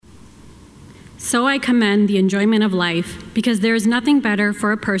So I commend the enjoyment of life, because there is nothing better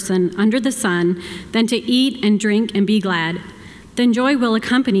for a person under the sun than to eat and drink and be glad. Then joy will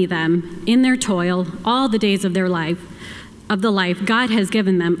accompany them in their toil all the days of their life, of the life God has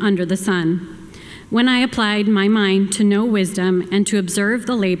given them under the sun. When I applied my mind to know wisdom and to observe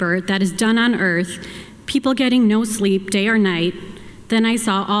the labor that is done on earth, people getting no sleep day or night, then I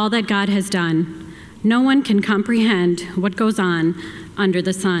saw all that God has done. No one can comprehend what goes on under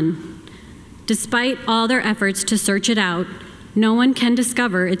the sun. Despite all their efforts to search it out, no one can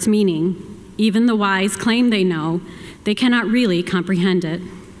discover its meaning. Even the wise claim they know. They cannot really comprehend it.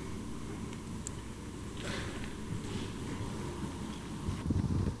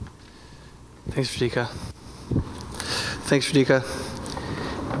 Thanks, Radhika. Thanks, Radhika.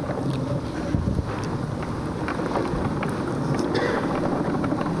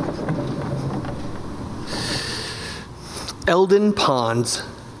 Eldon Pons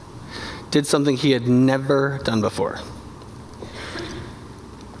did something he had never done before.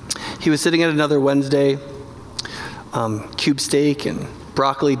 He was sitting at another Wednesday cube steak and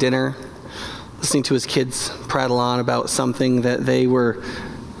broccoli dinner, listening to his kids prattle on about something that they were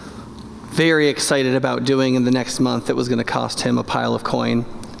very excited about doing in the next month that was going to cost him a pile of coin.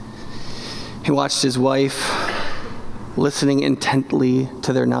 He watched his wife listening intently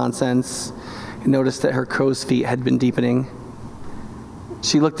to their nonsense and noticed that her crow's feet had been deepening.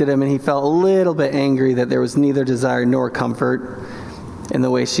 She looked at him and he felt a little bit angry that there was neither desire nor comfort in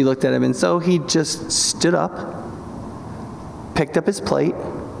the way she looked at him. And so he just stood up, picked up his plate,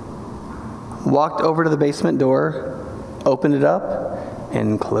 walked over to the basement door, opened it up,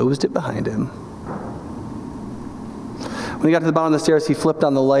 and closed it behind him. When he got to the bottom of the stairs, he flipped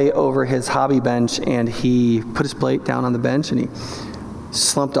on the light over his hobby bench and he put his plate down on the bench and he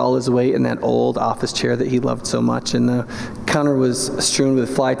slumped all his weight in that old office chair that he loved so much. And the counter was strewn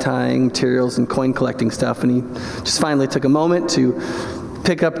with fly tying materials and coin collecting stuff. And he just finally took a moment to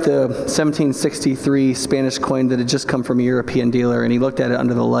pick up the 1763 Spanish coin that had just come from a European dealer. And he looked at it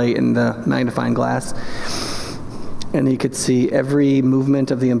under the light in the magnifying glass. And he could see every movement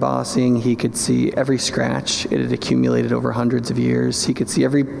of the embossing. He could see every scratch. It had accumulated over hundreds of years. He could see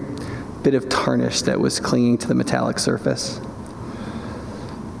every bit of tarnish that was clinging to the metallic surface.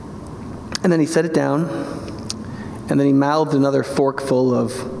 And then he set it down, and then he mouthed another forkful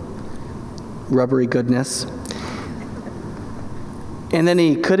of rubbery goodness. And then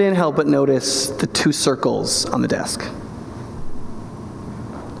he couldn't help but notice the two circles on the desk.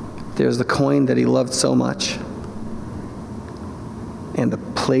 There's the coin that he loved so much, and the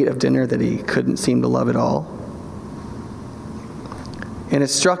plate of dinner that he couldn't seem to love at all. And it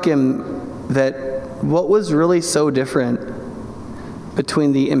struck him that what was really so different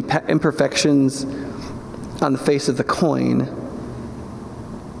between the imperfections on the face of the coin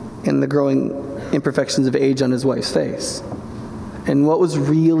and the growing imperfections of age on his wife's face. And what was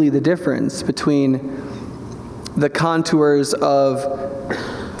really the difference between the contours of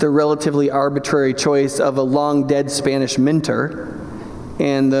the relatively arbitrary choice of a long-dead Spanish minter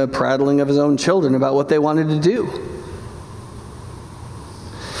and the prattling of his own children about what they wanted to do.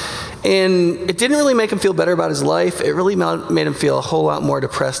 And it didn't really make him feel better about his life. It really made him feel a whole lot more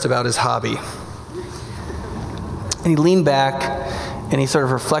depressed about his hobby. And he leaned back and he sort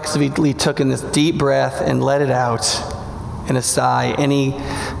of reflexively took in this deep breath and let it out in a sigh. And he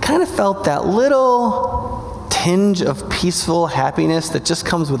kind of felt that little tinge of peaceful happiness that just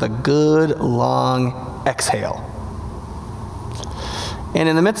comes with a good long exhale. And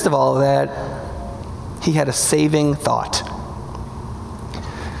in the midst of all of that, he had a saving thought.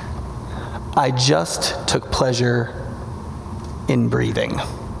 I just took pleasure in breathing.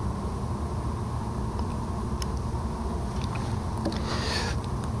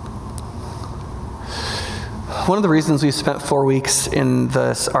 One of the reasons we spent 4 weeks in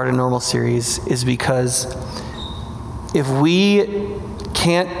this Art of Normal series is because if we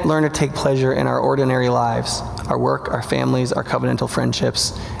can't learn to take pleasure in our ordinary lives, our work, our families, our covenantal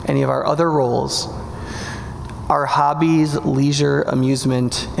friendships, any of our other roles, our hobbies, leisure,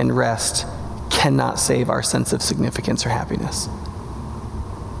 amusement, and rest cannot save our sense of significance or happiness.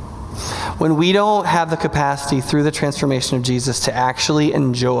 When we don't have the capacity through the transformation of Jesus to actually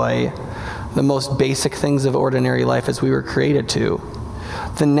enjoy the most basic things of ordinary life as we were created to,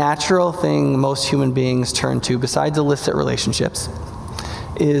 the natural thing most human beings turn to, besides illicit relationships,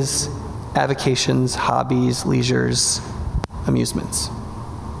 is avocations, hobbies, leisures, amusements.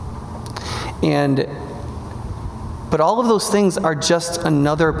 But all of those things are just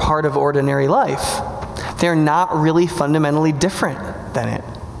another part of ordinary life. They're not really fundamentally different than it.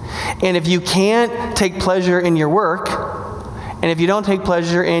 And if you can't take pleasure in your work, and if you don't take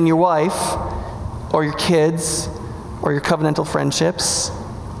pleasure in your wife, or your kids, or your covenantal friendships,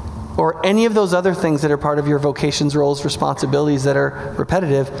 or any of those other things that are part of your vocations, roles, responsibilities that are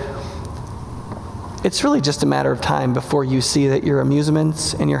repetitive, it's really just a matter of time before you see that your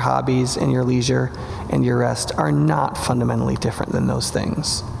amusements and your hobbies and your leisure and your rest are not fundamentally different than those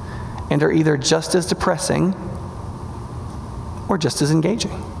things, and are either just as depressing or just as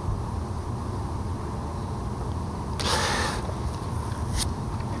engaging.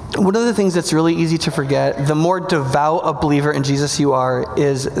 One of the things that's really easy to forget, the more devout a believer in Jesus you are,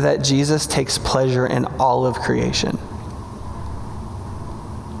 is that Jesus takes pleasure in all of creation.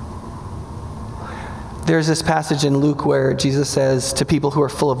 There's this passage in Luke where Jesus says to people who are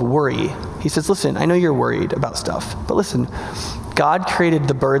full of worry, he says, listen, I know you're worried about stuff, but listen, God created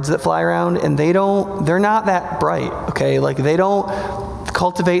the birds that fly around, and they're not that bright, okay? Like, they don't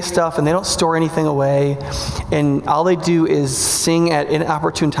cultivate stuff, and they don't store anything away, and all they do is sing at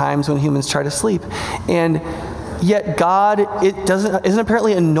inopportune times when humans try to sleep. And yet God isn't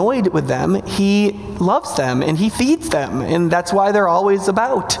apparently annoyed with them. He loves them, and he feeds them, and that's why they're always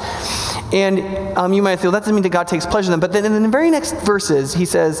about. And you might feel that doesn't mean that God takes pleasure in them. But then in the very next verses, he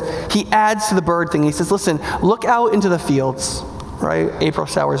adds to the bird thing. He says, listen, look out into the fields, right? April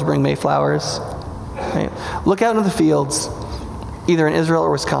showers bring May flowers. Right? Look out into the fields, either in Israel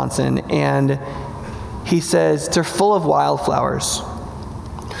or Wisconsin. And he says, they're full of wildflowers.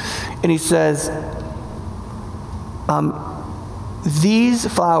 And he says, these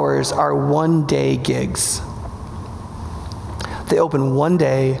flowers are one-day gigs. They open one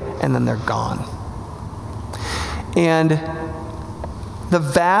day and then they're gone. And the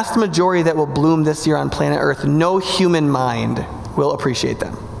vast majority that will bloom this year on planet Earth, no human mind will appreciate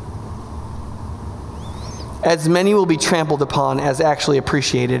them. As many will be trampled upon as actually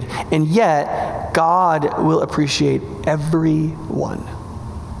appreciated, and yet God will appreciate every one.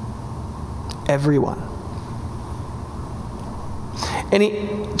 Every one.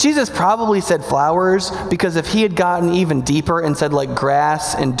 And Jesus probably said flowers, because if he had gotten even deeper and said like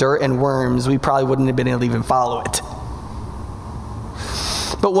grass and dirt and worms, we probably wouldn't have been able to even follow it.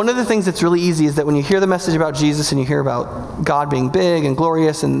 But one of the things that's really easy is that when you hear the message about Jesus and you hear about God being big and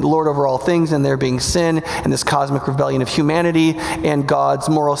glorious and Lord over all things, and there being sin and this cosmic rebellion of humanity, and God's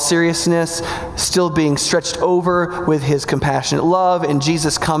moral seriousness still being stretched over with his compassionate love, and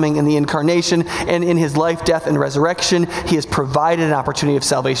Jesus coming in the incarnation, and in his life, death, and resurrection, he has provided an opportunity of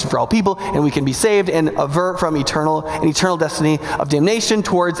salvation for all people, and we can be saved and avert from an eternal destiny of damnation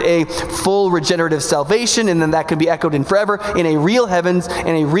towards a full regenerative salvation, and then that can be echoed in forever in a real heavens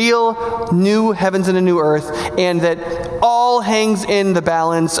and a real new heavens and a new earth, and that all hangs in the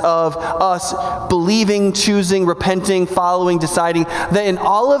balance of us believing, choosing, repenting, following, deciding. That in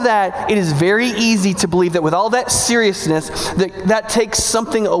all of that, it is very easy to believe that with all that seriousness, that takes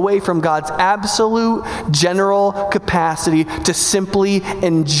something away from God's absolute general capacity to simply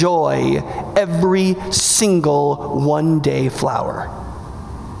enjoy every single one-day flower.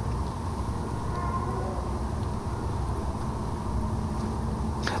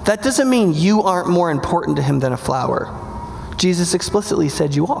 That doesn't mean you aren't more important to him than a flower. Jesus explicitly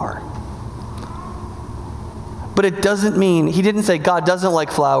said you are. But it doesn't mean, he didn't say God doesn't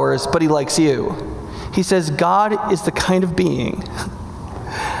like flowers, but he likes you. He says God is the kind of being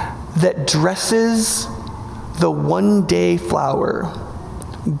that dresses the one-day flower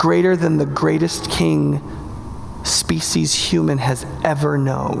greater than the greatest king species human has ever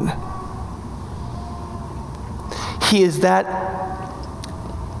known. He is that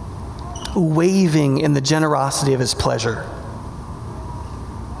waving in the generosity of his pleasure.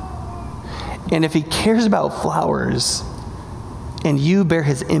 And if he cares about flowers and you bear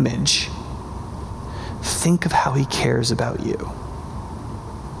his image, think of how he cares about you.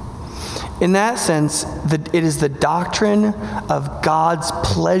 In that sense, it is the doctrine of God's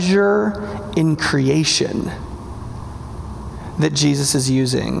pleasure in creation that Jesus is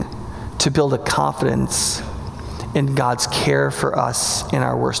using to build a confidence in God's care for us in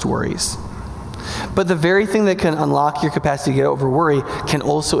our worst worries. But the very thing that can unlock your capacity to get over worry can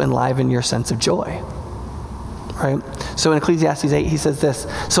also enliven your sense of joy. Right? So in Ecclesiastes 8, he says this,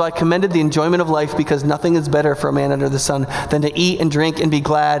 "So I commended the enjoyment of life, because nothing is better for a man under the sun than to eat and drink and be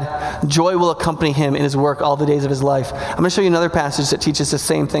glad. Joy will accompany him in his work all the days of his life." I'm going to show you another passage that teaches the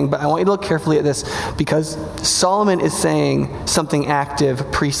same thing, but I want you to look carefully at this, because Solomon is saying something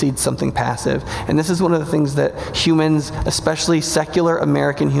active precedes something passive. And this is one of the things that humans, especially secular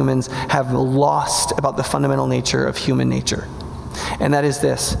American humans, have lost about the fundamental nature of human nature. And that is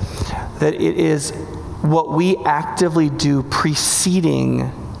this, that it is what we actively do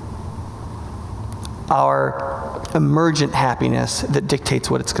preceding our emergent happiness that dictates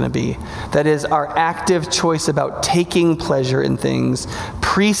what it's going to be. That is, our active choice about taking pleasure in things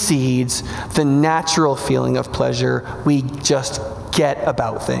precedes the natural feeling of pleasure we just get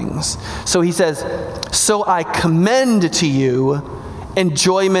about things. So he says, so I commend to you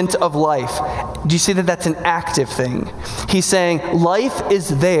enjoyment of life. Do you see that that's an active thing? He's saying life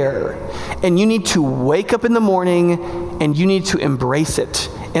is there, and you need to wake up in the morning and you need to embrace it.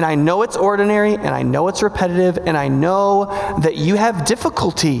 And I know it's ordinary, and I know it's repetitive, and I know that you have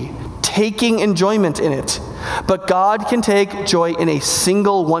difficulty taking enjoyment in it. But God can take joy in a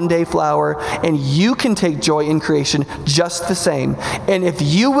single one-day flower, and you can take joy in creation just the same. And if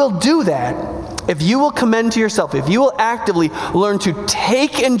you will do that, if you will commend to yourself, if you will actively learn to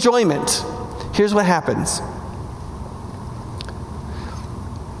take enjoyment, here's what happens.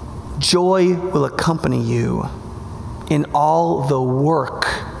 Joy will accompany you in all the work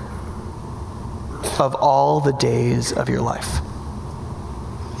of all the days of your life.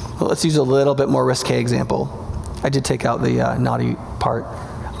 Well, let's use a little bit more risque example. I did take out the naughty part,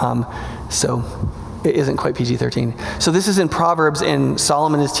 so it isn't quite PG-13. So this is in Proverbs, and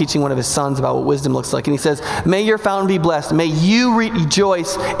Solomon is teaching one of his sons about what wisdom looks like. And he says, may your fountain be blessed. May you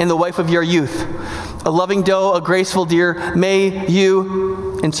rejoice in the wife of your youth. A loving doe, a graceful deer, may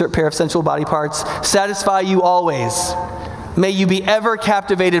you, insert pair of sensual body parts, satisfy you always. May you be ever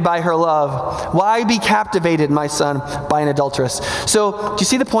captivated by her love. Why be captivated, my son, by an adulteress? So, do you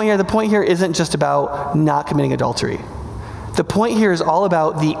see the point here? The point here isn't just about not committing adultery. The point here is all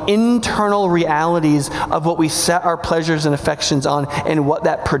about the internal realities of what we set our pleasures and affections on and what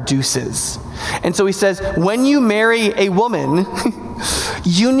that produces. And so he says, when you marry a woman,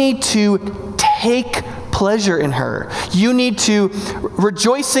 you need to take pleasure in her. You need to,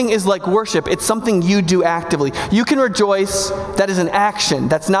 rejoicing is like worship. It's something you do actively. You can rejoice, that is an action.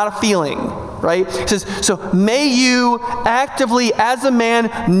 That's not a feeling, right? It says, so may you actively, as a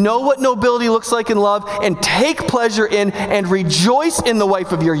man, know what nobility looks like in love and take pleasure in and rejoice in the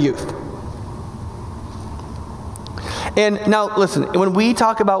wife of your youth. And now, listen, when we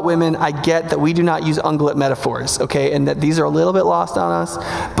talk about women, I get that we do not use ungulate metaphors, okay, and that these are a little bit lost on us.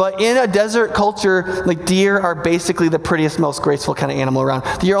 But in a desert culture, like deer are basically the prettiest, most graceful kind of animal around.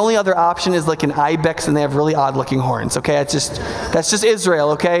 Your only other option is like an ibex, and they have really odd-looking horns, okay? That's just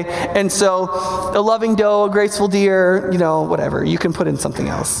Israel, okay? And so a loving doe, a graceful deer, whatever. You can put in something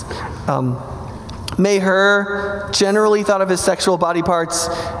else. May her, generally thought of as sexual body parts,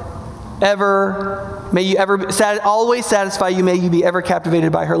 may you ever always satisfy you, may you be ever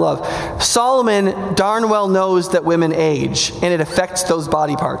captivated by her love. Solomon darn well knows that women age, and it affects those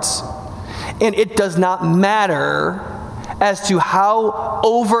body parts. And it does not matter as to how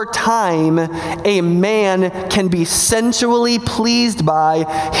over time a man can be sensually pleased by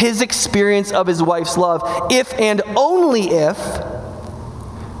his experience of his wife's love, if and only if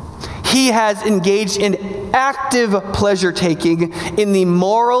he has engaged in active pleasure taking in the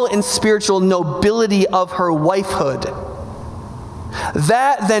moral and spiritual nobility of her wifehood.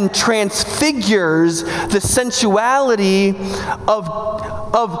 That then transfigures the sensuality of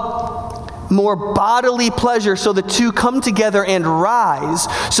more bodily pleasure, so the two come together and rise.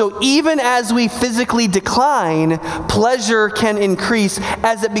 So even as we physically decline, pleasure can increase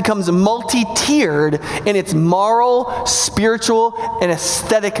as it becomes multi-tiered in its moral, spiritual, and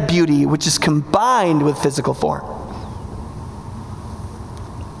aesthetic beauty, which is combined with physical form.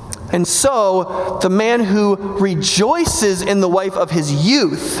 And so the man who rejoices in the wife of his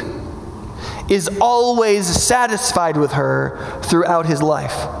youth is always satisfied with her throughout his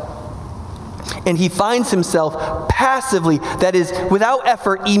life. And he finds himself passively, that is, without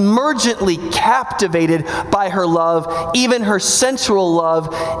effort, emergently captivated by her love, even her sensual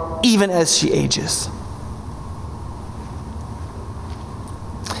love, even as she ages.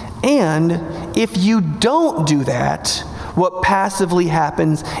 And if you don't do that, what passively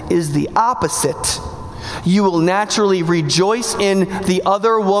happens is the opposite. You will naturally rejoice in the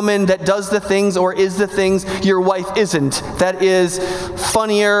other woman that does the things or is the things your wife isn't. That is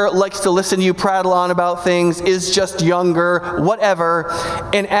funnier, likes to listen to you prattle on about things, is just younger, whatever.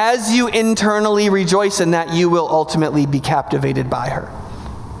 And as you internally rejoice in that, you will ultimately be captivated by her.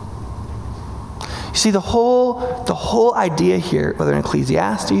 You see, the whole idea here, whether in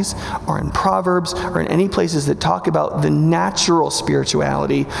Ecclesiastes or in Proverbs or in any places that talk about the natural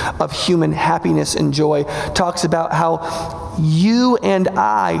spirituality of human happiness and joy, talks about how you and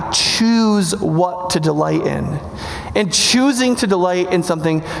I choose what to delight in. And choosing to delight in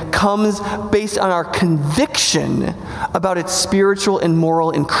something comes based on our conviction about its spiritual and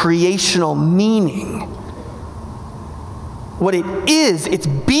moral and creational meaning. What it is, its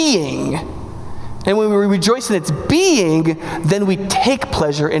being, And when we rejoice in its being, then we take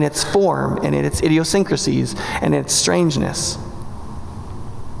pleasure in its form and in its idiosyncrasies and in its strangeness.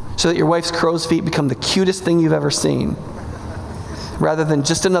 So that your wife's crow's feet become the cutest thing you've ever seen, rather than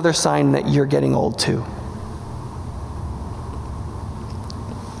just another sign that you're getting old too.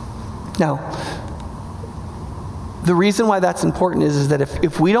 Now, the reason why that's important is that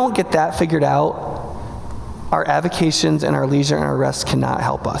if we don't get that figured out, our avocations and our leisure and our rest cannot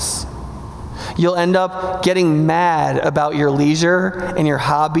help us. You'll end up getting mad about your leisure and your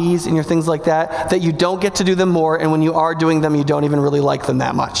hobbies and your things like that you don't get to do them more, and when you are doing them, you don't even really like them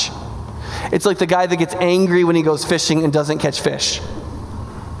that much. It's like the guy that gets angry when he goes fishing and doesn't catch fish.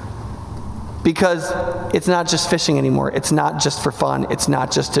 Because it's not just fishing anymore. It's not just for fun. It's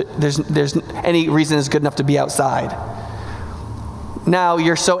not just there's any reason is good enough to be outside. Now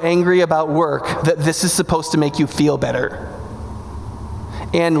you're so angry about work that this is supposed to make you feel better.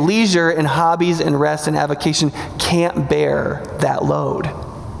 And leisure and hobbies and rest and avocation can't bear that load.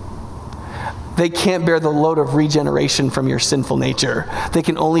 They can't bear the load of regeneration from your sinful nature. They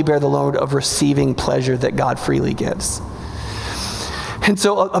can only bear the load of receiving pleasure that God freely gives. And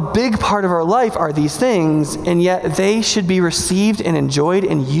so a big part of our life are these things, and yet they should be received and enjoyed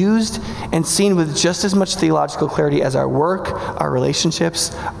and used and seen with just as much theological clarity as our work, our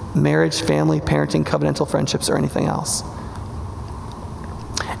relationships, marriage, family, parenting, covenantal friendships, or anything else.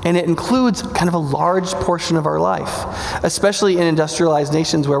 And it includes kind of a large portion of our life, especially in industrialized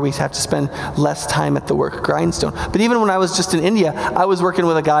nations where we have to spend less time at the work grindstone. But even when I was just in India, I was working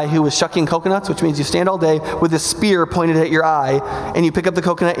with a guy who was shucking coconuts, which means you stand all day with a spear pointed at your eye, and you pick up the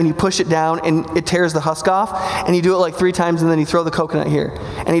coconut and you push it down and it tears the husk off, and you do it like 3 times and then you throw the coconut here.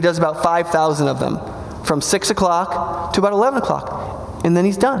 And he does about 5,000 of them from 6 o'clock to about 11 o'clock, and then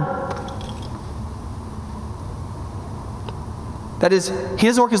he's done. That is, he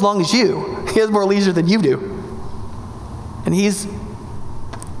doesn't work as long as you. He has more leisure than you do. And he's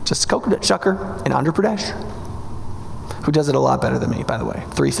just a coconut shucker in Andhra Pradesh, who does it a lot better than me, by the way.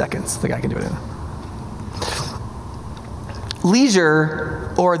 3 seconds, the guy can do it in.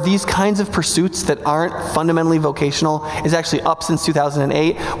 Leisure, or these kinds of pursuits that aren't fundamentally vocational, is actually up since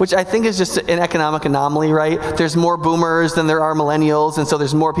 2008, which I think is just an economic anomaly, right? There's more boomers than there are millennials, and so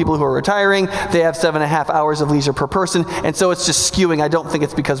there's more people who are retiring. They have 7.5 hours of leisure per person, and so it's just skewing. I don't think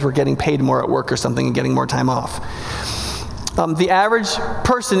it's because we're getting paid more at work or something and getting more time off. The average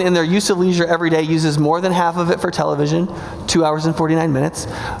person in their use of leisure every day uses more than half of it for television, 2 hours and 49 minutes.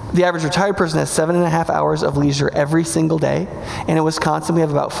 The average retired person has 7.5 hours of leisure every single day. And in Wisconsin, we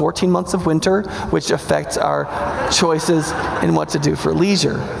have about 14 months of winter, which affects our choices in what to do for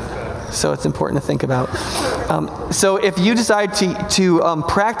leisure. So it's important to think about. So if you decide to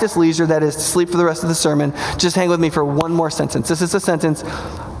practice leisure, that is to sleep for the rest of the sermon, just hang with me for one more sentence. This is a sentence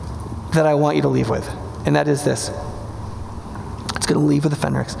that I want you to leave with, and that is this. It's going to leave with the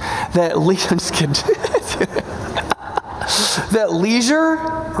Fenricks. I'm just kidding. That leisure,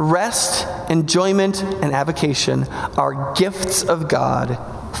 rest, enjoyment, and avocation are gifts of God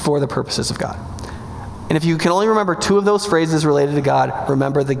for the purposes of God. And if you can only remember 2 of those phrases related to God,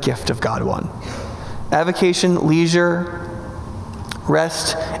 remember the gift of God one. Avocation, leisure,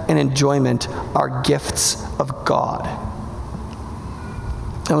 rest, and enjoyment are gifts of God.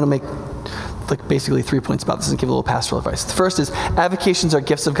 I want to make basically 3 points about this and give a little pastoral advice. The first is, avocations are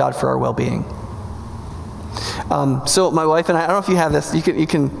gifts of God for our well-being. So my wife and I don't know if you have this, you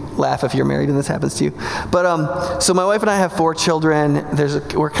can laugh if you're married and this happens to you, but so my wife and I have 4 children.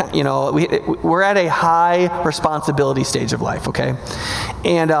 We're at a high responsibility stage of life, okay?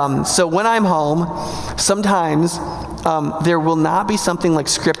 And so when I'm home, sometimes there will not be something like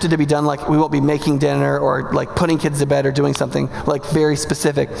scripted to be done, like we won't be making dinner or like putting kids to bed or doing something like very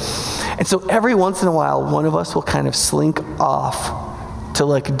specific. And so every once in a while, one of us will kind of slink off to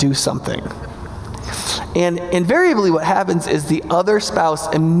like do something. And invariably what happens is the other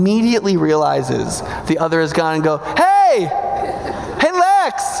spouse immediately realizes the other is gone and go, hey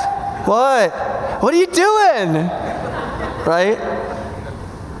Lex, what are you doing? Right?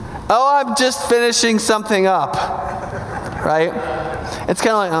 Oh, I'm just finishing something up. Right? It's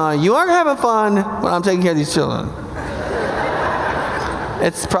kind of like, you aren't having fun when I'm taking care of these children.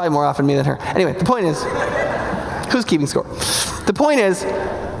 It's probably more often me than her. Anyway, the point is, who's keeping score? The point is,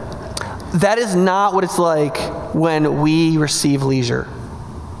 that is not what it's like when we receive leisure.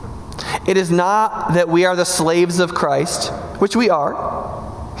 It is not that we are the slaves of Christ, which we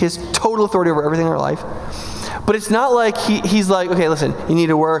are, his total authority over everything in our life. But it's not like he's like, okay, listen, you need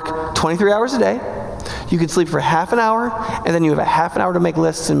to work 23 hours a day. You can sleep for half an hour, and then you have a half an hour to make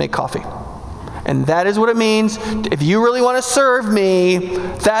lists and make coffee. And that is what it means. If you really want to serve me,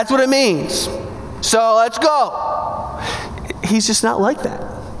 that's what it means. so let's go. He's just not like that,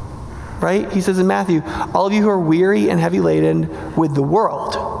 right? He says in Matthew, all of you who are weary and heavy laden with the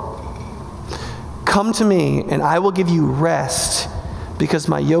world, come to me and I will give you rest, because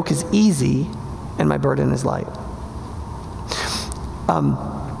my yoke is easy and my burden is light.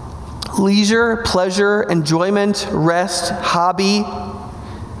 Leisure, pleasure, enjoyment, rest, hobby,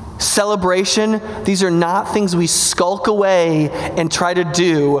 celebration, these are not things we skulk away and try to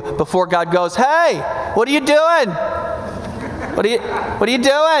do before God goes, hey, what are you doing? What are you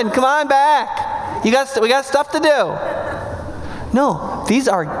doing? Come on back. We got stuff to do. No, these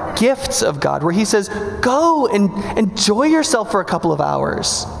are gifts of God where he says, go and enjoy yourself for a couple of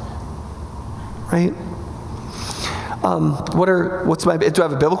hours. Right? Do I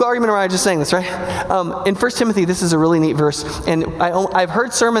have a biblical argument, or am I just saying this, right? In 1 Timothy, this is a really neat verse, and I've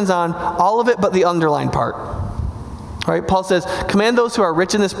heard sermons on all of it but the underlined part. Right? Paul says, command those who are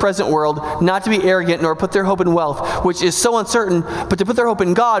rich in this present world not to be arrogant nor put their hope in wealth, which is so uncertain, but to put their hope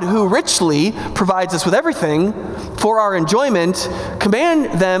in God, who richly provides us with everything for our enjoyment.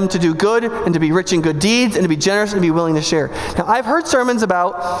 Command them to do good and to be rich in good deeds and to be generous and to be willing to share. Now, I've heard sermons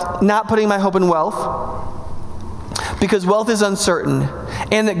about not putting my hope in wealth because wealth is uncertain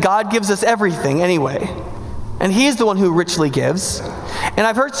and that God gives us everything anyway. And he's the one who richly gives. And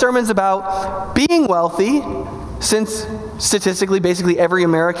I've heard sermons about being wealthy, since statistically, basically every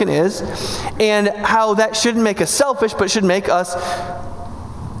American is, and how that shouldn't make us selfish, but should make us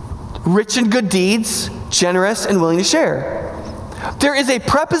rich in good deeds, generous, and willing to share. There is a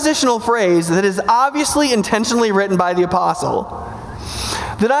prepositional phrase that is obviously intentionally written by the apostle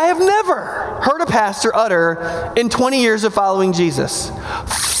that I have never heard a pastor utter in 20 years of following Jesus.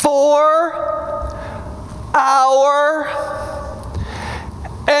 For our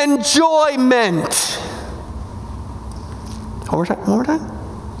enjoyment. One more time.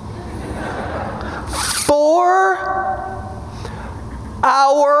 For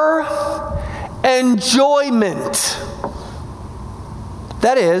our enjoyment.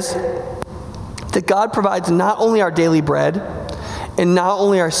 That is, that God provides not only our daily bread, and not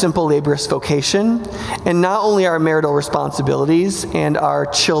only our simple laborious vocation, and not only our marital responsibilities and our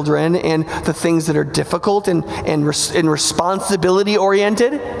children and the things that are difficult and responsibility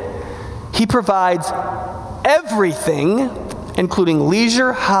oriented. He provides everything, including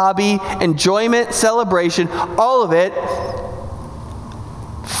leisure, hobby, enjoyment, celebration, all of it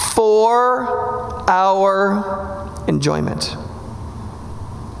for our enjoyment.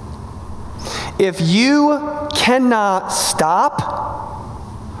 If you cannot stop,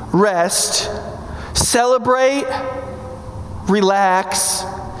 rest, celebrate, relax,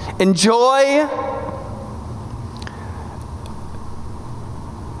 enjoy,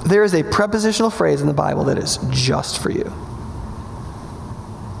 there is a prepositional phrase in the Bible that is just for you.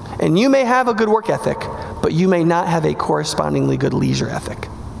 And you may have a good work ethic, but you may not have a correspondingly good leisure ethic,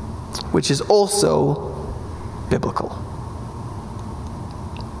 which is also biblical.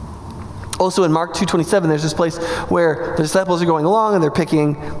 Also in Mark 2:27, there's this place where the disciples are going along and they're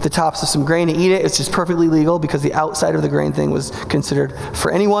picking the tops of some grain to eat it. It's just perfectly legal because the outside of the grain thing was considered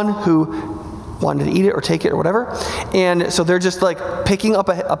for anyone who wanted to eat it or take it or whatever. And so they're just like picking up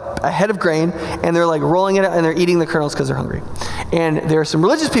a head of grain and they're like rolling it out and they're eating the kernels because they're hungry. And there are some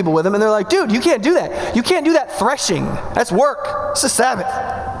religious people with them and they're like, dude, you can't do that. You can't do that threshing. That's work. It's a Sabbath.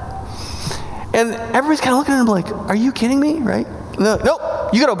 And everybody's kind of looking at them like, are you kidding me? Right? Like, nope,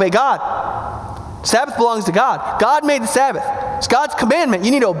 you got to obey God. Sabbath belongs to God. God made the Sabbath. It's God's commandment. You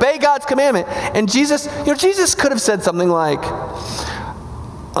need to obey God's commandment. And Jesus could have said something like,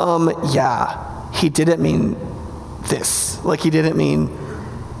 yeah, he didn't mean this. Like he didn't mean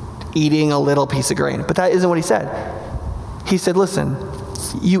eating a little piece of grain. But that isn't what he said. He said, listen,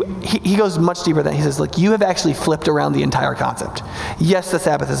 he goes much deeper than that. He says, look, you have actually flipped around the entire concept. Yes, the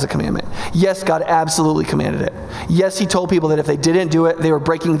Sabbath is a commandment. Yes, God absolutely commanded it. Yes, he told people that if they didn't do it, they were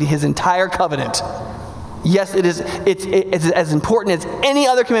breaking his entire covenant. Yes, it's as important as any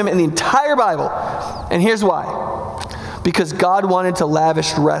other commandment in the entire Bible. And here's why. Because God wanted to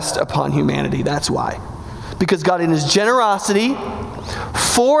lavish rest upon humanity. That's why. Because God in his generosity,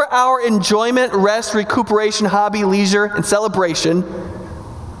 for our enjoyment, rest, recuperation, hobby, leisure, and celebration,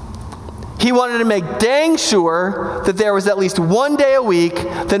 he wanted to make dang sure that there was at least one day a week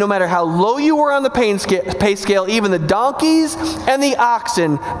that no matter how low you were on the pay scale, even the donkeys and the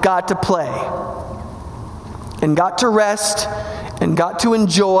oxen got to play and got to rest and got to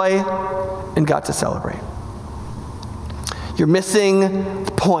enjoy and got to celebrate. You're missing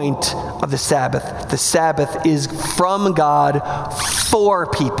the point of the Sabbath. The Sabbath is from God for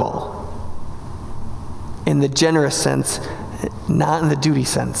people in the generous sense, not in the duty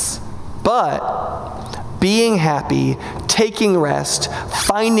sense. But being happy, taking rest,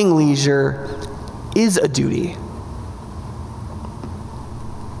 finding leisure is a duty.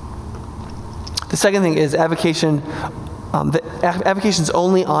 The second thing is avocations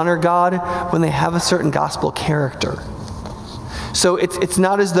only honor God when they have a certain gospel character. So it's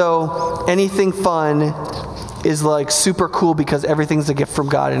not as though anything fun is like super cool because everything's a gift from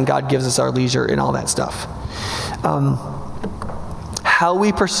God and God gives us our leisure and all that stuff. How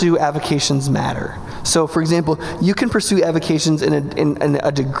we pursue avocations matter. So, for example, you can pursue avocations in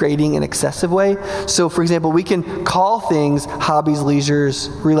a degrading and excessive way. So, for example, we can call things hobbies, leisures,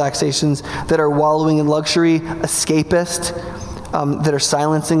 relaxations that are wallowing in luxury, escapist, that are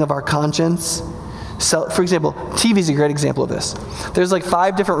silencing of our conscience. So, for example, TV is a great example of this. There's like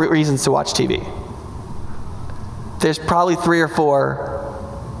 5 different reasons to watch TV. There's probably 3 or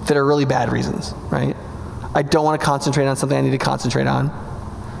 4 that are really bad reasons, right? I don't want to concentrate on something I need to concentrate on.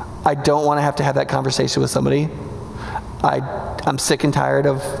 I don't want to have that conversation with somebody. I'm sick and tired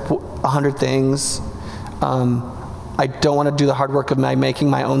of 100 things. I don't want to do the hard work of making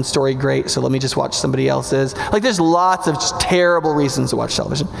my own story great, so let me just watch somebody else's. Like, there's lots of just terrible reasons to watch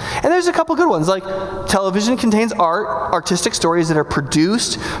television. And there's a couple good ones. Like, television contains artistic stories that are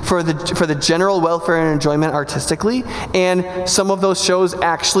produced for the general welfare and enjoyment artistically, and some of those shows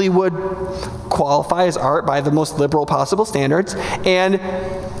actually would qualify as art by the most liberal possible standards, and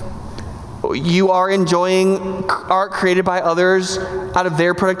you are enjoying art created by others out of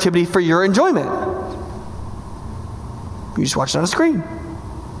their productivity for your enjoyment. You just watch it on a screen.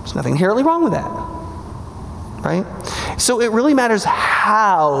 There's nothing inherently wrong with that, right? So it really matters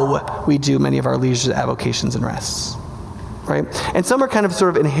how we do many of our leisure avocations and rests, right? And some are kind of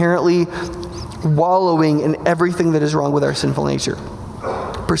sort of inherently wallowing in everything that is wrong with our sinful nature.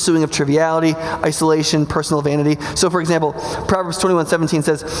 Pursuing of triviality, isolation, personal vanity. So, for example, Proverbs 21:17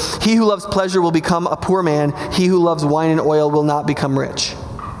 says, "He who loves pleasure will become a poor man. He who loves wine and oil will not become rich."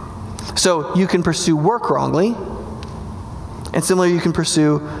 So you can pursue work wrongly, and similarly, you can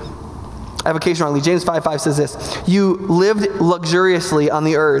pursue avocation wrongly. James 5:5 says this, "You lived luxuriously on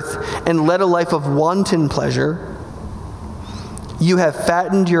the earth and led a life of wanton pleasure. You have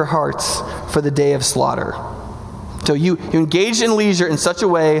fattened your hearts for the day of slaughter." So you engaged in leisure in such a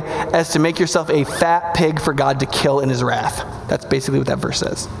way as to make yourself a fat pig for God to kill in his wrath. That's basically what that verse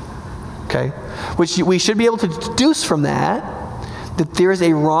says. Okay? Which we should be able to deduce from that there is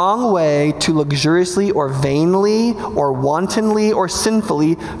a wrong way to luxuriously or vainly or wantonly or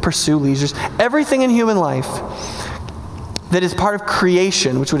sinfully pursue leisures. Everything in human life that is part of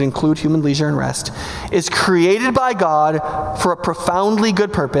creation, which would include human leisure and rest, is created by God for a profoundly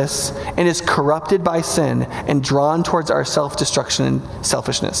good purpose and is corrupted by sin and drawn towards our self-destruction and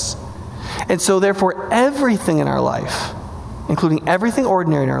selfishness. And so therefore, everything in our life, including everything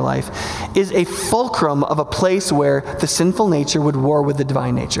ordinary in our life, is a fulcrum of a place where the sinful nature would war with the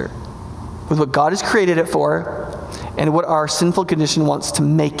divine nature, with what God has created it for and what our sinful condition wants to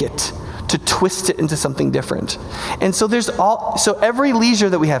make it, to twist it into something different. And so so every leisure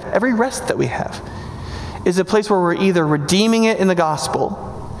that we have, every rest that we have, is a place where we're either redeeming it in the gospel,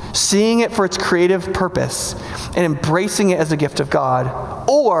 seeing it for its creative purpose, and embracing it as a gift of God,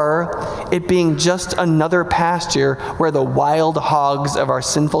 or it being just another pasture where the wild hogs of our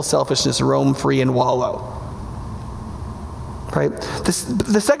sinful selfishness roam free and wallow. Right?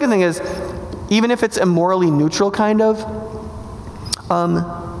 The second thing is, even if it's a morally neutral kind of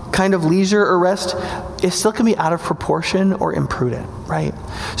leisure or rest, it still can be out of proportion or imprudent, right?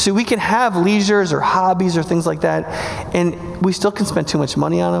 So we can have leisures or hobbies or things like that, and we still can spend too much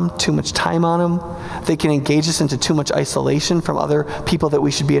money on them, too much time on them. They can engage us into too much isolation from other people that we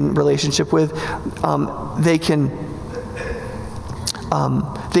should be in relationship with.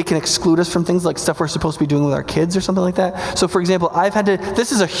 They can exclude us from things like stuff we're supposed to be doing with our kids or something like that. So, for example, this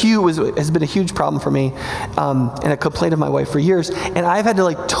has been a huge problem for me, and a complaint of my wife for years. And I've had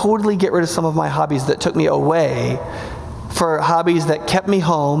to totally get rid of some of my hobbies that took me away for hobbies that kept me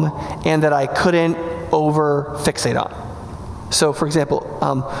home and that I couldn't over fixate on. So, for example,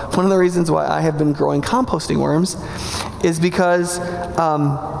 one of the reasons why I have been growing composting worms is because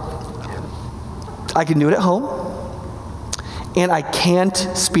I can do it at home, and I can't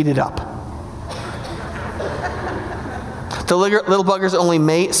speed it up. The little buggers only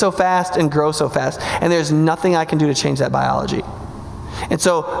mate so fast and grow so fast, and there's nothing I can do to change that biology. And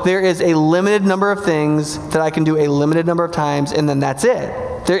so there is a limited number of things that I can do a limited number of times, and then that's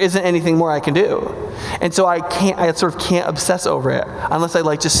it. There isn't anything more I can do. And so I sort of can't obsess over it unless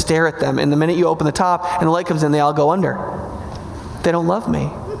I just stare at them. And the minute you open the top and the light comes in, they all go under. They don't love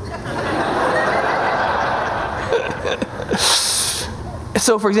me.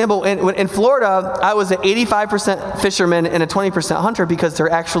 So, for example, in Florida, I was an 85% fisherman and a 20% hunter because there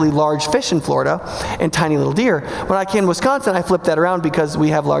are actually large fish in Florida and tiny little deer. When I came to Wisconsin, I flipped that around because we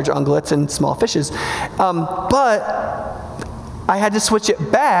have large ungulates and small fishes. But I had to switch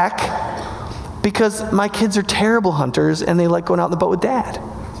it back because my kids are terrible hunters and they like going out in the boat with Dad.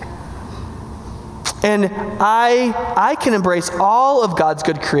 And I can embrace all of God's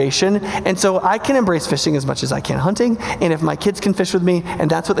good creation, and so I can embrace fishing as much as I can hunting, and if my kids can fish with me, and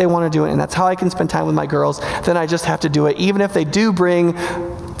that's what they want to do, and that's how I can spend time with my girls, then I just have to do it, even if they do bring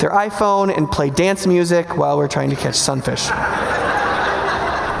their iPhone and play dance music while we're trying to catch sunfish.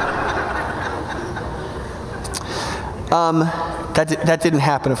 That didn't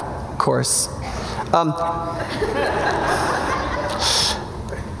happen, of course.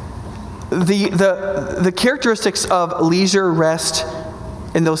 The characteristics of leisure, rest,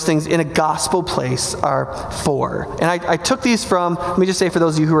 and those things in a gospel place are 4. And I took these from, let me just say for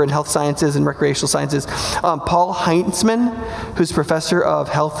those of you who are in health sciences and recreational sciences, Paul Heintzman, who's professor of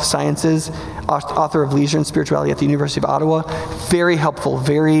health sciences, author of Leisure and Spirituality at the University of Ottawa. Very helpful,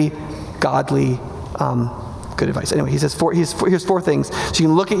 very godly, good advice. Anyway, he says here's 4 things. So you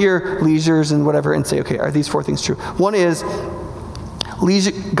can look at your leisures and whatever and say, okay, are these 4 things true? One is,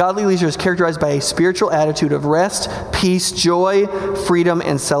 godly leisure is characterized by a spiritual attitude of rest, peace, joy, freedom,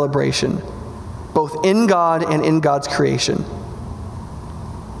 and celebration, both in God and in God's creation.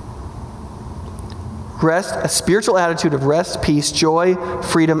 Rest, a spiritual attitude of rest, peace, joy,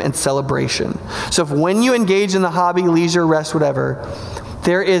 freedom, and celebration. So if when you engage in the hobby, leisure, rest, whatever,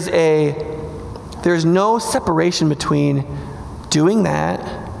 there's no separation between doing that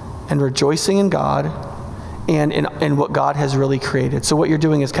and rejoicing in God and what God has really created. So what you're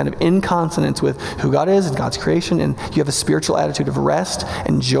doing is kind of in consonance with who God is and God's creation, and you have a spiritual attitude of rest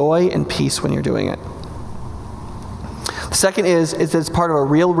and joy and peace when you're doing it. The second is that it's part of a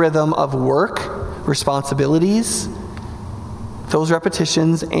real rhythm of work, responsibilities, those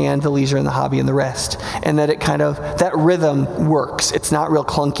repetitions, and the leisure and the hobby and the rest. And that that rhythm works. It's not real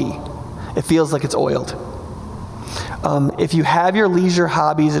clunky. It feels like it's oiled. If you have your leisure,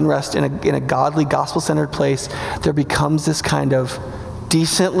 hobbies, and rest in a godly, gospel-centered place, there becomes this kind of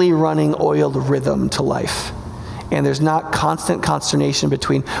decently running, oiled rhythm to life. And there's not constant consternation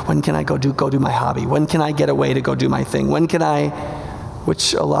between when can I go do my hobby? When can I get away to go do my thing? When can I,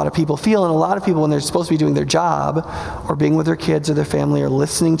 which a lot of people feel, and a lot of people when they're supposed to be doing their job or being with their kids or their family or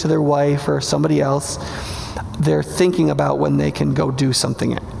listening to their wife or somebody else, they're thinking about when they can go do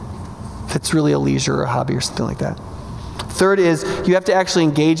something. If it's really a leisure or a hobby or something like that. Third is you have to actually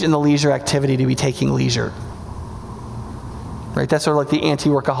engage in the leisure activity to be taking leisure. Right? That's sort of like the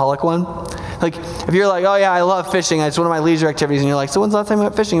anti-workaholic one. Like if you're like, oh yeah, I love fishing, it's one of my leisure activities, and you're like, so when's the last time you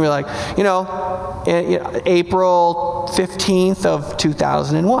went fishing? And you're like, April 15th of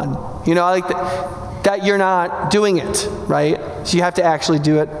 2001. Like that you're not doing it, right? So you have to actually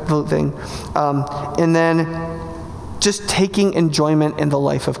do it, the thing. And then just taking enjoyment in the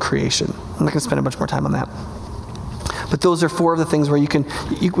life of creation. I'm not going to spend a bunch more time on that. But those are 4 of the things where we can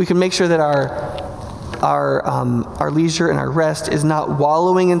make sure that our leisure and our rest is not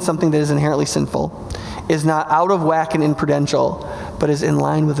wallowing in something that is inherently sinful, is not out of whack and imprudential, but is in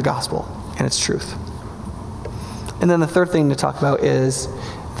line with the gospel and its truth. And then the third thing to talk about is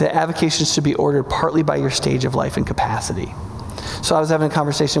that avocations should be ordered partly by your stage of life and capacity. So I was having a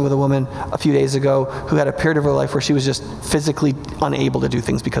conversation with a woman a few days ago who had a period of her life where she was just physically unable to do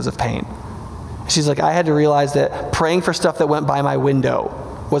things because of pain. She's like, I had to realize that praying for stuff that went by my window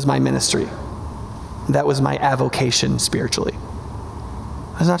was my ministry. That was my avocation spiritually.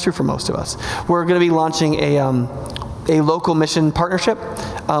 That's not true for most of us. We're going to be launching a local mission partnership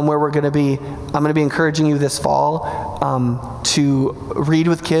where I'm going to be encouraging you this fall to read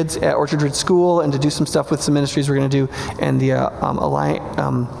with kids at Orchard Ridge School and to do some stuff with some ministries we're going to do and the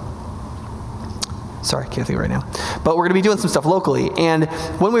Alliance. Sorry, can't think of it right now. But we're going to be doing some stuff locally. And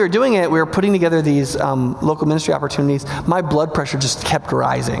when we were doing it, we were putting together these local ministry opportunities. My blood pressure just kept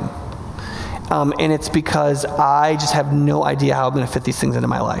rising. And it's because I just have no idea how I'm going to fit these things into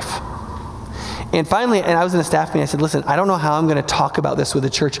my life. And finally, I was in a staff meeting, I said, listen, I don't know how I'm going to talk about this with the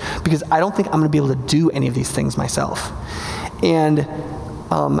church because I don't think I'm going to be able to do any of these things myself. And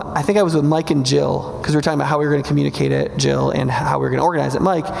I think I was with Mike and Jill because we were talking about how we were going to communicate it, Jill, and how we were going to organize it,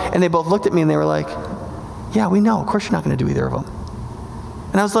 Mike. And they both looked at me and they were like, yeah, we know. Of course you're not going to do either of them.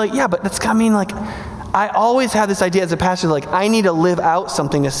 And I was like, yeah, but that's, I always have this idea as a pastor, I need to live out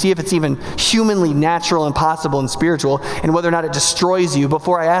something to see if it's even humanly natural and possible and spiritual and whether or not it destroys you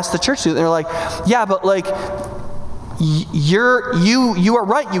before I ask the church to do it. And they're like, yeah, but you are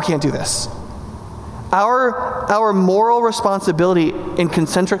right, you can't do this. Our moral responsibility in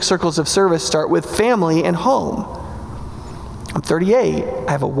concentric circles of service start with family and home. I'm 38.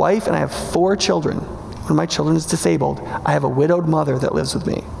 I have a wife and I have 4 children. One of my children is disabled. I have a widowed mother that lives with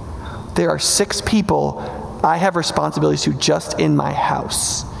me. There are 6 people I have responsibilities to just in my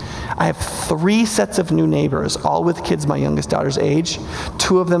house. I have 3 sets of new neighbors, all with kids my youngest daughter's age.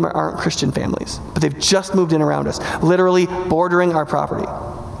 2 of them aren't Christian families, but they've just moved in around us, literally bordering our property.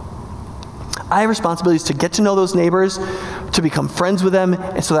 I have responsibilities to get to know those neighbors, to become friends with them,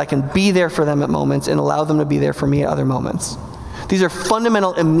 and so that I can be there for them at moments and allow them to be there for me at other moments. These are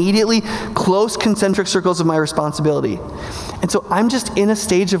fundamental, immediately close concentric circles of my responsibility. And so I'm just in a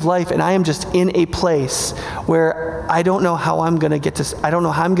stage of life, and I am just in a place where I don't know how I'm going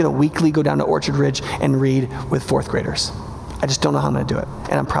to weekly go down to Orchard Ridge and read with 4th graders. I just don't know how I'm going to do it.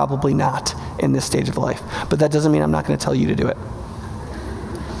 And I'm probably not in this stage of life. But that doesn't mean I'm not going to tell you to do it.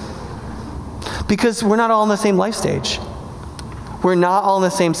 Because we're not all in the same life stage. We're not all in the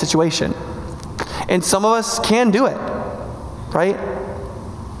same situation. And some of us can do it, right?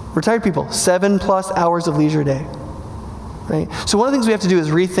 Retired people, 7+ hours of leisure a day, right? So one of the things we have to do is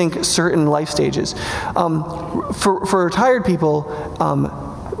rethink certain life stages. For retired people,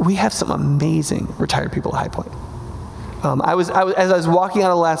 we have some amazing retired people at High Point. As I was walking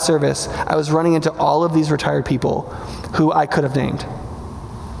out of the last service, I was running into all of these retired people who I could have named.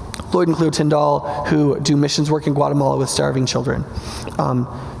 Lloyd and Cleo Tyndall, who do missions work in Guatemala with starving children.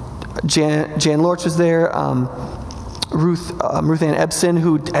 Jan Lorch was there. Ruth Ann Ebsen,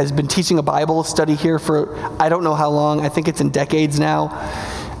 who has been teaching a Bible study here for I don't know how long. I think it's in decades now.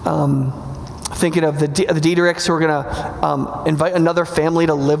 Thinking of the Diederichs, who are going to invite another family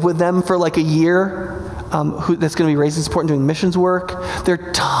to live with them for like a year. That's going to be raising support and doing missions work. There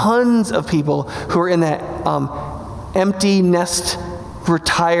are tons of people who are in that empty nest,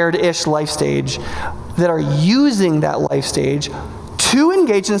 retired-ish life stage that are using that life stage to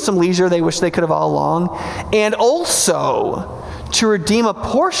engage in some leisure they wish they could have all along, and also to redeem a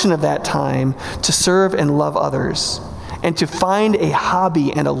portion of that time to serve and love others, and to find a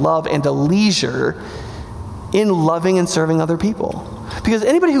hobby and a love and a leisure in loving and serving other people. Because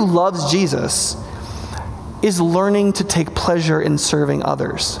anybody who loves Jesus is learning to take pleasure in serving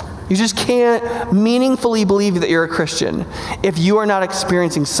others. You just can't meaningfully believe that you're a Christian if you are not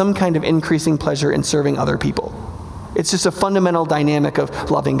experiencing some kind of increasing pleasure in serving other people. It's just a fundamental dynamic of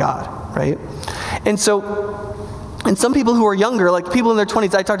loving God, right? And some people who are younger, like people in their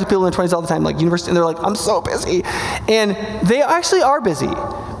 20s, I talk to people in their 20s all the time, like university, and they're like, I'm so busy. And they actually are busy,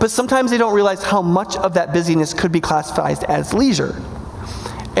 but sometimes they don't realize how much of that busyness could be classified as leisure,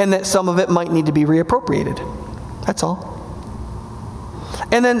 and that some of it might need to be reappropriated. That's all.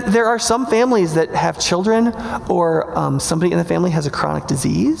 And then there are some families that have children, or somebody in the family has a chronic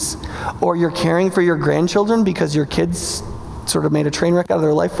disease, or you're caring for your grandchildren because your kids sort of made a train wreck out of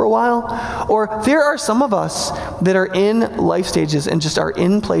their life for a while. Or there are some of us that are in life stages and just are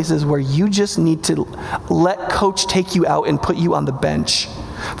in places where you just need to let coach take you out and put you on the bench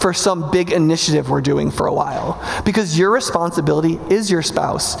for some big initiative we're doing for a while. Because your responsibility is your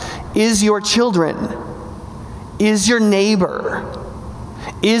spouse, is your children, is your neighbor,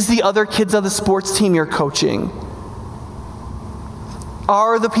 is the other kids on the sports team you're coaching,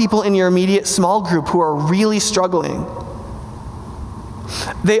 are the people in your immediate small group who are really struggling.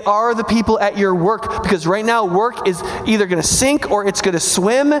 They are the people at your work, because right now work is either going to sink or it's going to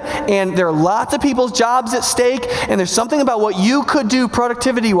swim, and there are lots of people's jobs at stake, and there's something about what you could do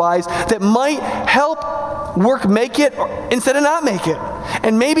productivity-wise that might help work make it instead of not make it.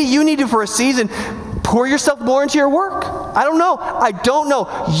 And maybe you need to, for a season, pour yourself more into your work. I don't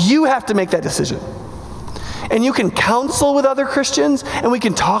know. You have to make that decision. And you can counsel with other Christians, and we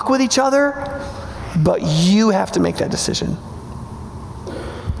can talk with each other, but you have to make that decision.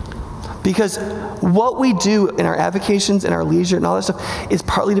 Because what we do in our avocations and our leisure and all that stuff is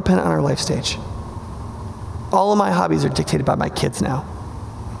partly dependent on our life stage. All of my hobbies are dictated by my kids now.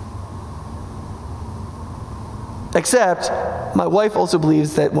 Except my wife also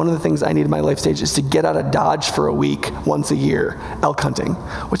believes that one of the things I need in my life stage is to get out of Dodge for a week once a year, elk hunting,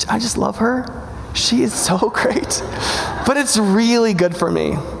 which I just love her. She is so great. But it's really good for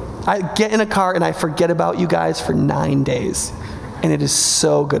me. I get in a car and I forget about you guys for 9 days. And it is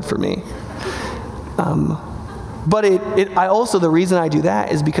so good for me. But I also, the reason I do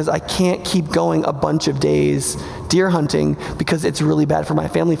that is because I can't keep going a bunch of days deer hunting, because it's really bad for my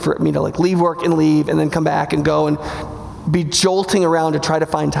family for me to like leave work and leave and then come back and go and be jolting around to try to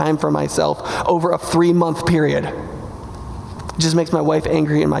find time for myself over a 3-month period. It just makes my wife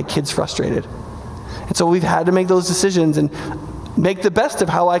angry and my kids frustrated. And so we've had to make those decisions, and make the best of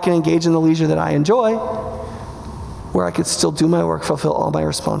how I can engage in the leisure that I enjoy, where I could still do my work, fulfill all my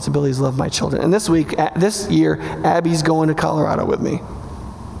responsibilities, love my children. And this year, Abby's going to Colorado with me.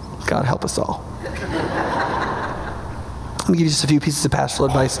 God help us all. Let me give you just a few pieces of pastoral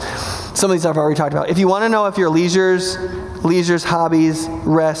advice. Some of these I've already talked about. If you want to know if your leisures, hobbies,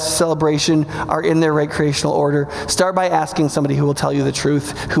 rest, celebration are in their recreational order, start by asking somebody who will tell you the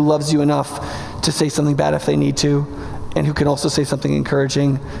truth, who loves you enough to say something bad if they need to, and who can also say something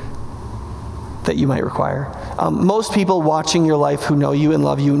encouraging that you might require. Most people watching your life who know you and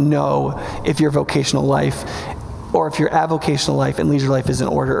love you know if your vocational life or if your avocational life and leisure life is in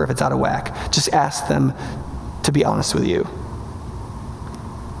order or if it's out of whack. Just ask them to be honest with you.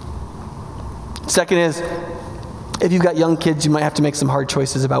 Second is, if you've got young kids, you might have to make some hard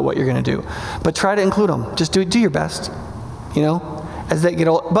choices about what you're going to do. But try to include them. Just do your best, as they get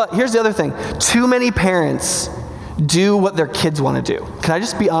old. But here's the other thing. Too many parents do what their kids want to do. Can I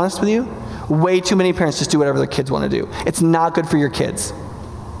just be honest with you? Way too many parents just do whatever their kids want to do. It's not good for your kids.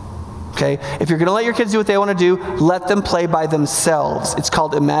 Okay? If you're going to let your kids do what they want to do, let them play by themselves. It's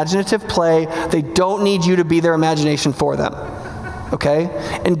called imaginative play. They don't need you to be their imagination for them. Okay?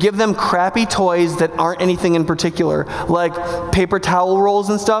 And give them crappy toys that aren't anything in particular, like paper towel rolls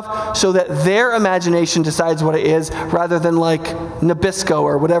and stuff, so that their imagination decides what it is, rather than like Nabisco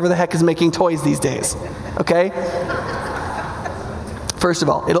or whatever the heck is making toys these days. Okay? First of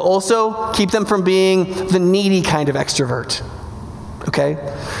all, it'll also keep them from being the needy kind of extrovert. Okay?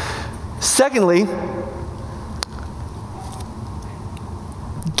 Secondly,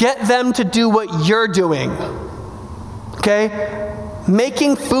 get them to do what you're doing. Okay?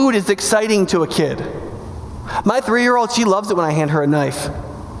 Making food is exciting to a kid. My 3-year-old, she loves it when I hand her a knife.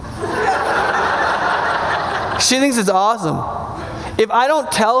 She thinks it's awesome. If I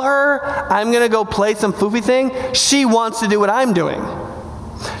don't tell her I'm going to go play some foofy thing, she wants to do what I'm doing.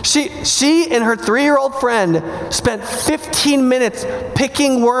 She and her 3-year-old friend spent 15 minutes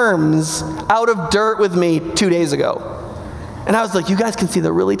picking worms out of dirt with me 2 days ago. And I was like, you guys can see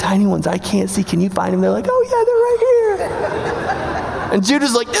the really tiny ones I can't see. Can you find them? They're like, oh yeah, they're right here. And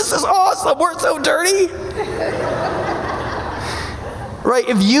Judah's like, this is awesome. We're so dirty. Right?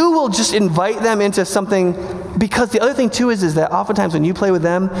 If you will just invite them into something, because the other thing too is that oftentimes when you play with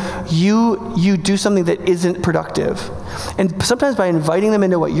them, you do something that isn't productive. And sometimes by inviting them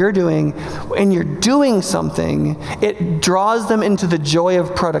into what you're doing, and you're doing something, it draws them into the joy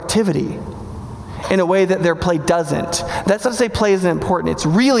of productivity in a way that their play doesn't. That's not to say play isn't important. It's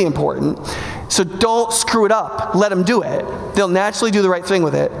really important. So don't screw it up. Let them do it. They'll naturally do the right thing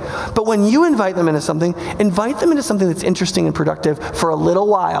with it. But when you invite them into something that's interesting and productive for a little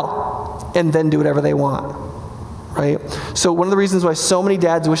while, and then do whatever they want. Right? So one of the reasons why so many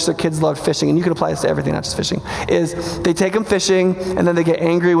dads wish their kids loved fishing, and you can apply this to everything, not just fishing, is they take them fishing, and then they get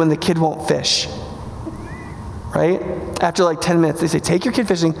angry when the kid won't fish. Right? After like 10 minutes, they say, take your kid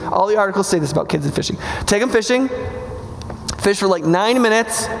fishing. All the articles say this about kids and fishing. Take them fishing, fish for like 9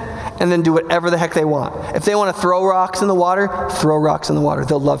 minutes, and then do whatever the heck they want. If they want to throw rocks in the water, throw rocks in the water.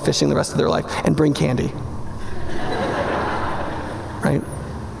 They'll love fishing the rest of their life, and bring candy. Right?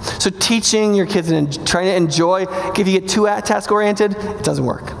 So teaching your kids and trying to enjoy, if you get too task-oriented, it doesn't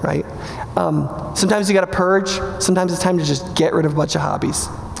work, right? Sometimes you got to purge. Sometimes it's time to just get rid of a bunch of hobbies.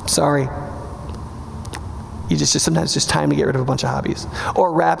 Sorry. Sometimes it's just time to get rid of a bunch of hobbies.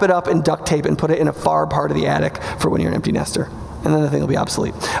 Or wrap it up in duct tape and put it in a far part of the attic for when you're an empty nester. And then the thing will be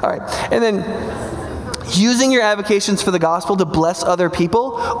obsolete. All right. And then using your avocations for the gospel to bless other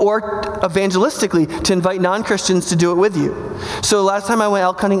people, or evangelistically to invite non-Christians to do it with you. So last time I went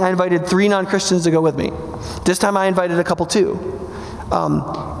elk hunting, I invited 3 non-Christians to go with me. This time I invited a couple too.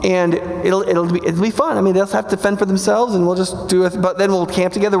 And it'll be fun. I mean, they'll have to fend for themselves, and we'll just do it. But then we'll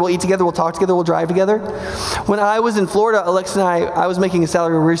camp together, we'll eat together, we'll talk together, we'll drive together. When I was in Florida, Alexa and I was making a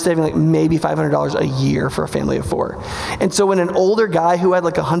salary where we were saving like maybe $500 a year for a family of 4. And so when an older guy who had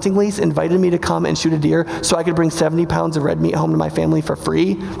like a hunting lease invited me to come and shoot a deer so I could bring 70 pounds of red meat home to my family for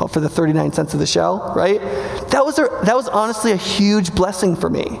free, for the 39 cents of the shell, right? That was honestly a huge blessing for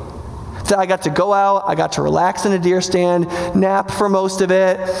me. So I got to go out, I got to relax in a deer stand, nap for most of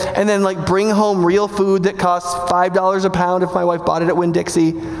it, and then like bring home real food that costs $5 a pound if my wife bought it at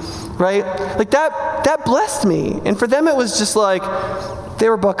Winn-Dixie, right? Like that blessed me. And for them it was just like, they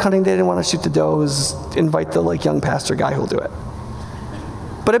were buck hunting, they didn't want to shoot the does, invite the like young pastor guy who'll do it.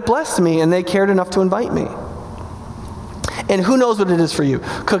 But it blessed me, and they cared enough to invite me. And who knows what it is for you?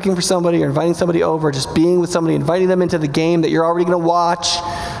 Cooking for somebody, or inviting somebody over, just being with somebody, inviting them into the game that you're already going to watch,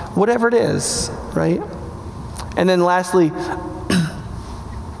 whatever it is, right? And then lastly,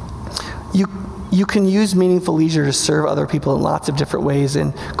 you can use meaningful leisure to serve other people in lots of different ways,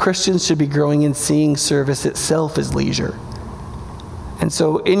 and Christians should be growing in seeing service itself as leisure. And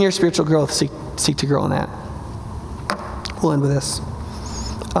so in your spiritual growth, seek to grow in that. We'll end with this.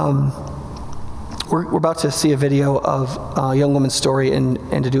 We're about to see a video of a young woman's story and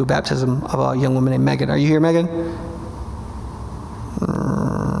to do a baptism of a young woman named Megan. Are you here, Megan?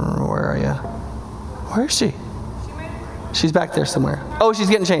 Where are you? Where is she? She's back there somewhere. Oh, she's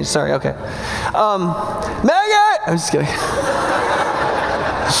getting changed. Sorry, okay. Megan! I'm just kidding.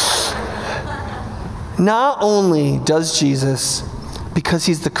 Not only does Jesus, because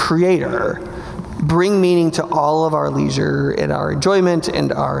he's the creator, bring meaning to all of our leisure and our enjoyment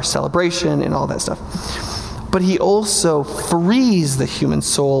and our celebration and all that stuff, but he also frees the human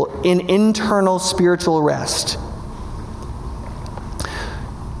soul in internal spiritual rest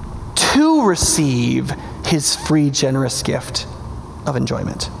to receive his free, generous gift of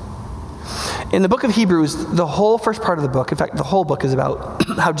enjoyment. In the book of Hebrews, the whole first part of the book, in fact, the whole book is about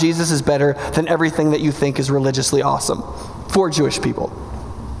how Jesus is better than everything that you think is religiously awesome for Jewish people.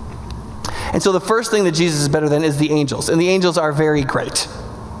 And so the first thing that Jesus is better than is the angels. And the angels are very great.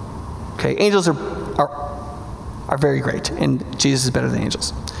 Okay, angels are very great, and Jesus is better than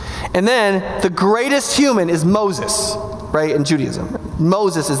angels. And then the greatest human is Moses, right, in Judaism.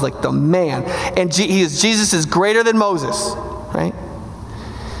 Moses is like the man. And Jesus is greater than Moses, right?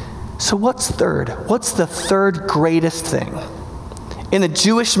 So what's third? What's the third greatest thing? In the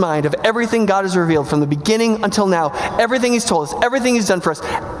Jewish mind of everything God has revealed from the beginning until now, everything he's told us, everything he's done for us,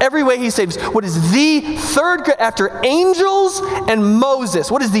 every way he saves us, what is the third, after angels and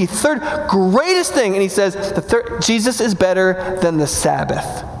Moses, what is the third greatest thing? And he says, Jesus is better than the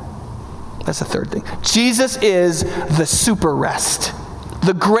Sabbath. That's the third thing. Jesus is the super rest,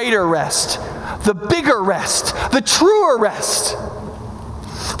 the greater rest, the bigger rest, the truer rest.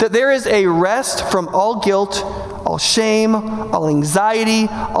 That there is a rest from all guilt, all shame, all anxiety,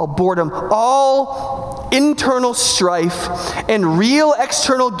 all boredom, all internal strife, and real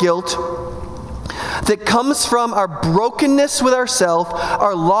external guilt that comes from our brokenness with ourselves,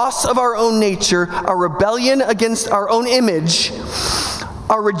 our loss of our own nature, our rebellion against our own image,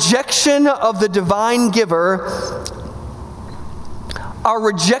 our rejection of the divine giver, our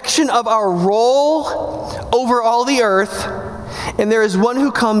rejection of our role over all the earth. And there is one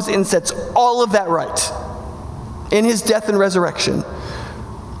who comes and sets all of that right in his death and resurrection,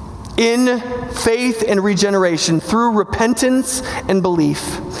 in faith and regeneration, through repentance and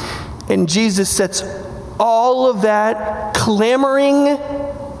belief. And Jesus sets all of that clamoring,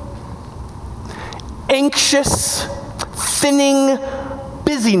 anxious, thinning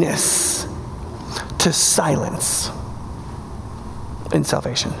busyness to silence in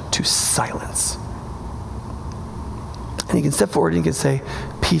salvation, to silence. And he can step forward and he can say,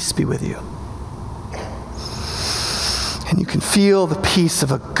 peace be with you. And you can feel the peace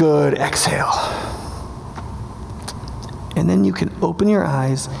of a good exhale. And then you can open your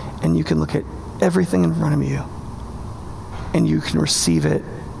eyes and you can look at everything in front of you. And you can receive it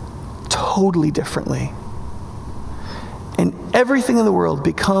totally differently. And everything in the world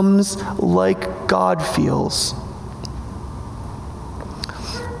becomes like God feels,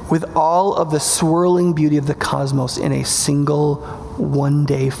 with all of the swirling beauty of the cosmos in a single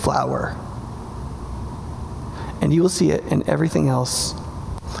one-day flower. And you will see it in everything else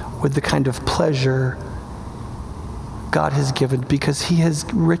with the kind of pleasure God has given, because he has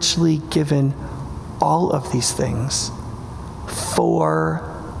richly given all of these things for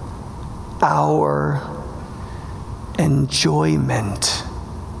our enjoyment.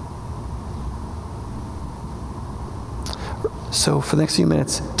 So for the next few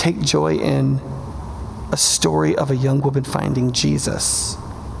minutes, take joy in a story of a young woman finding Jesus,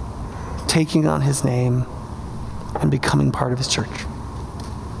 taking on his name, and becoming part of his church.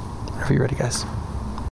 Whenever you're ready, guys.